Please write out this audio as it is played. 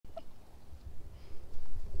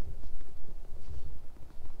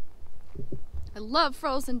I love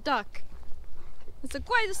frozen duck. It's the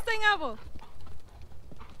greatest thing ever.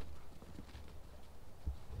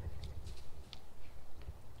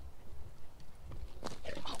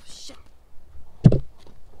 Oh shit.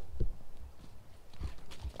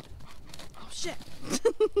 Oh shit.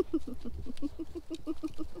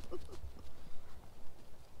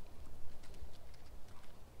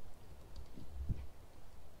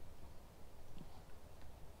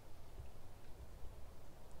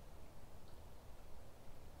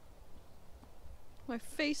 My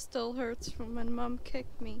face still hurts from when Mom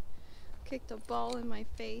kicked me. Kicked a ball in my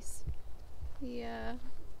face. Yeah.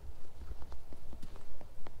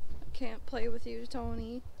 I can't play with you,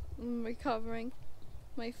 Tony. I'm recovering.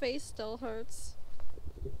 My face still hurts.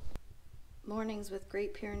 Mornings with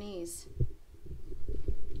Great Pyrenees.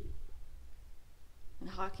 And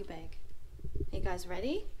a hockey bag. Hey guys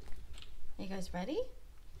ready? Hey guys ready?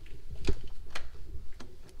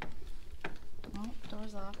 Oh,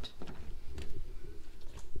 door's locked.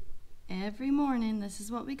 Every morning, this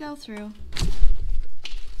is what we go through.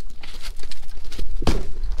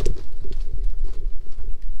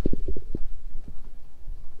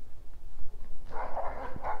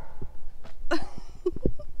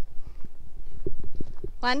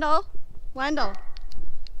 Wendell? Wendell?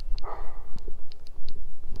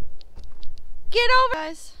 Get over,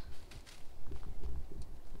 guys.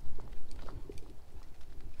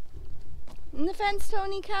 In the fence,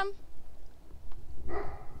 Tony, come.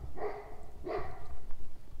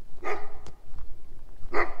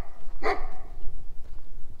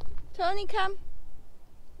 Tony, come.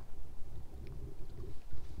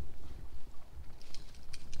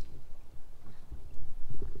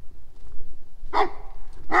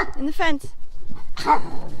 In the fence.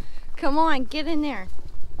 Come on, get in there.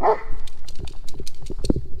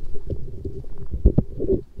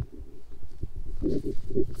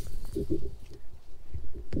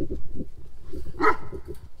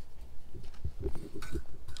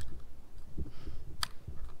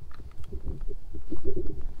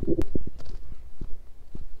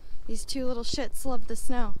 These two little shits love the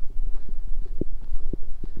snow.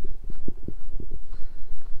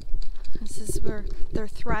 This is their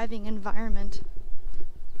thriving environment.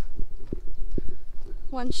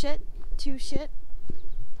 One shit, two shit.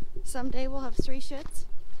 Someday we'll have three shits.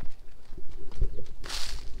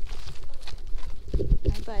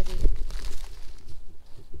 Hi, buddy.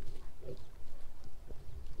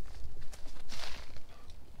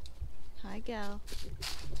 Hi, gal.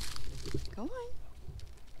 Go on.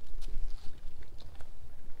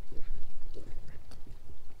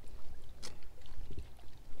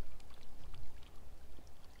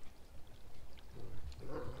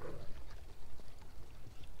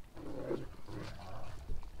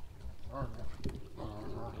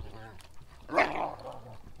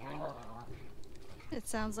 It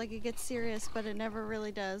sounds like it gets serious, but it never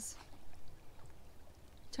really does.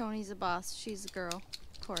 Tony's a boss, she's a girl,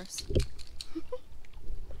 of course.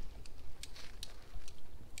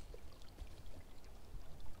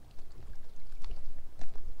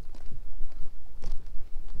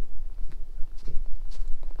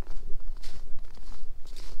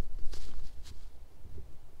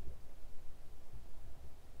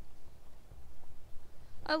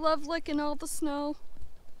 I love licking all the snow.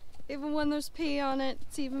 Even when there's pee on it,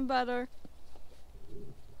 it's even better.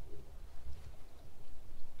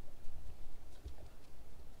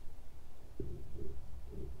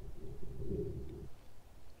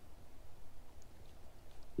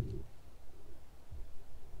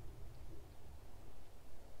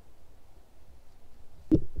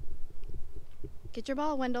 Get your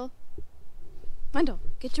ball, Wendell. Wendell,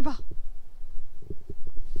 get your ball.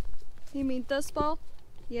 You mean this ball?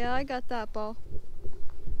 Yeah, I got that ball.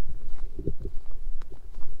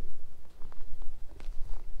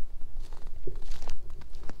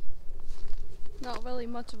 Not really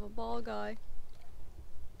much of a ball guy.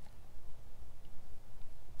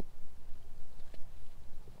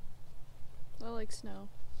 I like snow.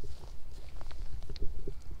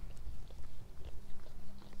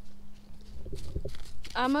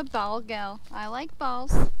 I'm a ball gal. I like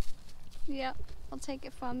balls. Yep, I'll take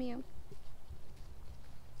it from you.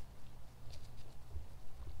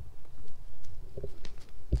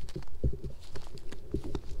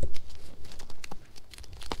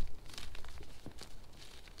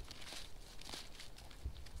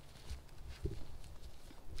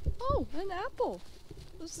 Oh, an apple.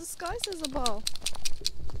 This disguised as a ball.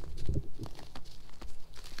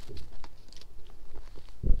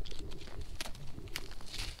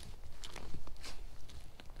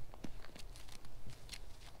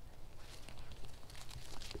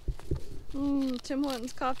 Tim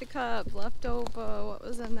Hortons coffee cup left over. What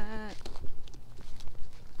was in that?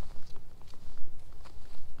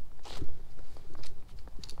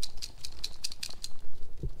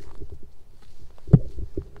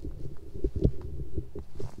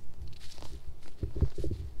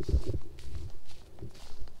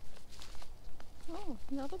 Oh,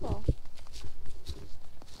 another ball.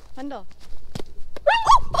 Wendell.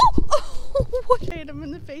 What? I hit him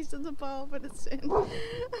in the face with the ball, but it's in.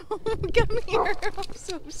 Come here. I'm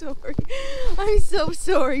so sorry. I'm so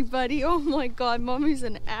sorry, buddy. Oh my god, Mommy's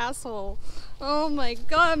an asshole. Oh my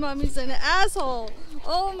god, Mommy's an asshole.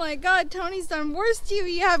 Oh my god, Tony's done worse to you.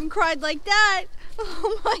 You haven't cried like that.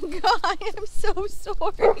 Oh my god, I'm so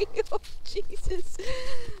sorry. Oh, Jesus.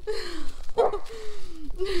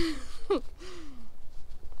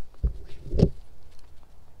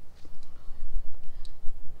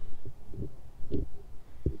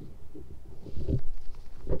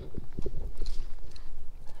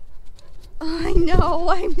 I know,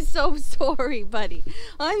 I'm so sorry, buddy.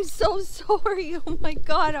 I'm so sorry. Oh my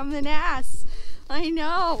god, I'm an ass. I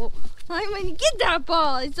know. I'm gonna get that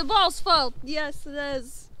ball. It's the ball's fault. Yes, it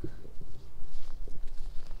is.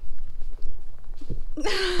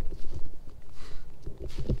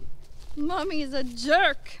 Mommy is a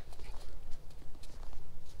jerk.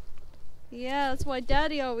 Yeah, that's why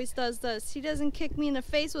Daddy always does this. He doesn't kick me in the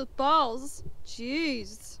face with balls.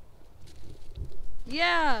 Jeez.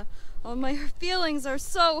 Yeah. Oh, my feelings are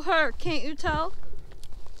so hurt. Can't you tell?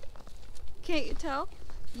 Can't you tell?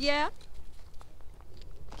 Yeah?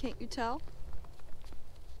 Can't you tell?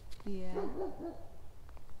 Yeah.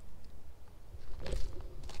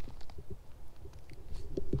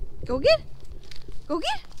 Go get. Go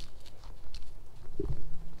get.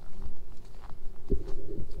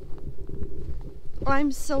 Oh,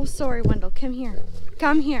 I'm so sorry, Wendell. Come here.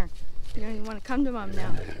 Come here. You want to come to Mom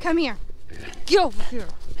now. Come here. Get over here.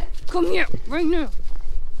 Come here, right now.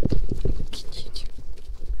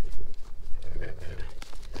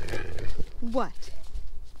 What?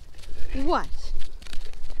 What?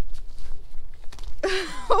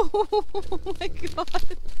 Oh my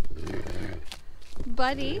god.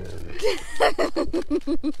 Buddy.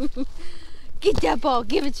 Get that ball,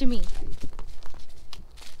 give it to me.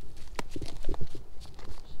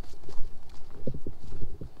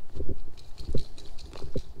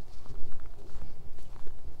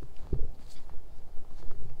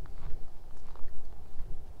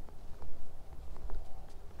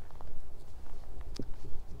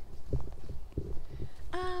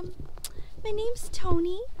 My name's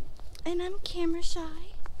Tony, and I'm camera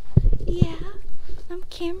shy. Yeah, I'm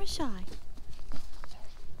camera shy.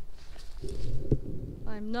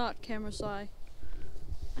 I'm not camera shy.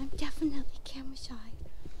 I'm definitely camera shy.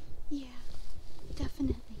 Yeah,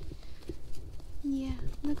 definitely. Yeah,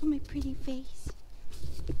 look at my pretty face.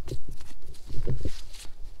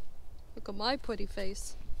 Look at my pretty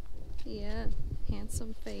face. Yeah,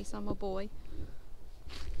 handsome face. I'm a boy.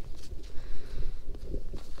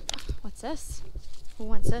 What's this? Who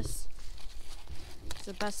wants this? It's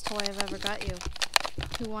the best toy I've ever got you.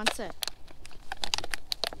 Who wants it?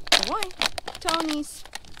 Boy, Tony's.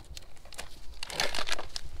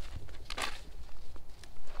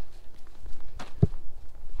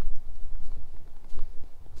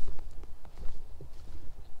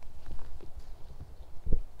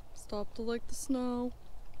 Stop to lick the snow.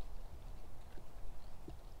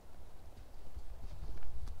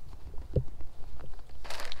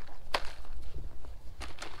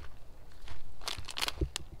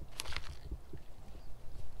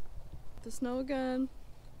 The snow again.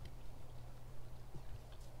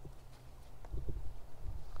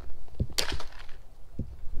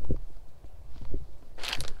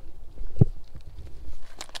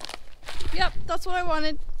 Yep, that's what I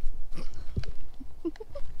wanted.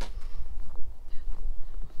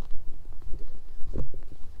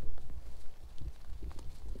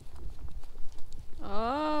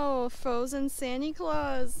 Oh, frozen Santa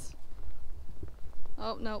Claus.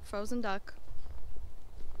 Oh, no, frozen duck.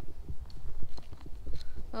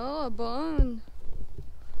 Oh, a bun.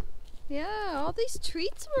 Yeah, all these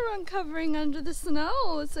treats we're uncovering under the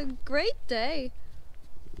snow. It's a great day.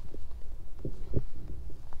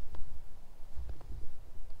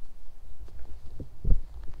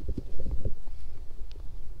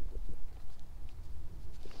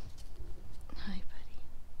 Hi, buddy.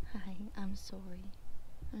 Hi, I'm sorry.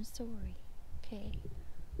 I'm sorry. Okay.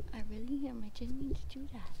 I really am. I didn't mean to do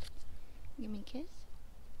that. Give me a kiss?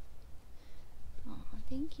 Oh,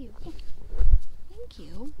 thank you. Thank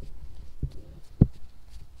you.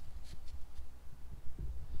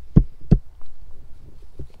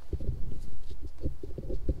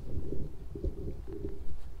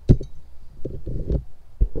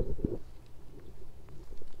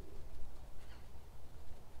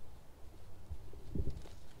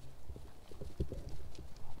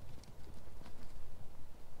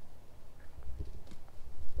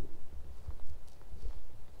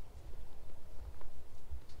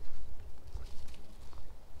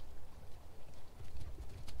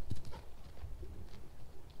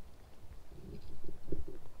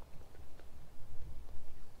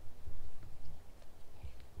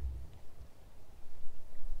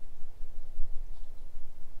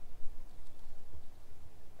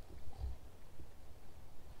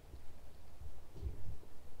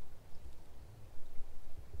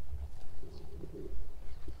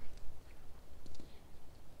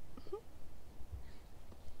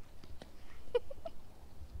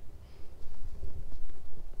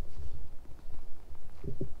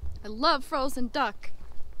 love frozen duck.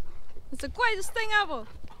 It's the greatest thing ever.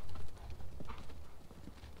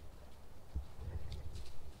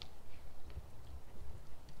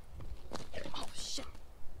 Oh shit.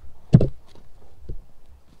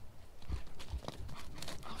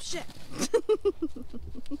 Oh shit.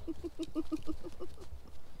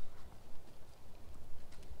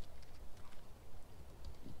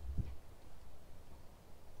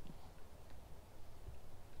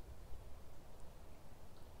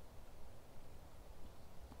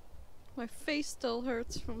 My face still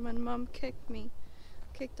hurts from when Mom kicked me.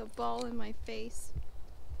 Kicked a ball in my face.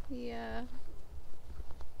 Yeah.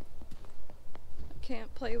 I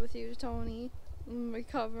can't play with you, Tony. I'm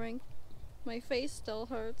recovering. My face still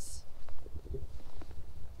hurts.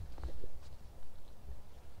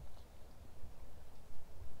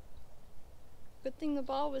 Good thing the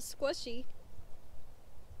ball was squishy.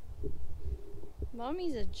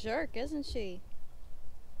 Mommy's a jerk, isn't she?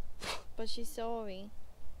 But she's sorry.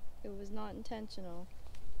 It was not intentional.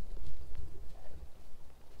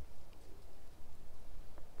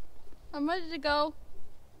 I'm ready to go.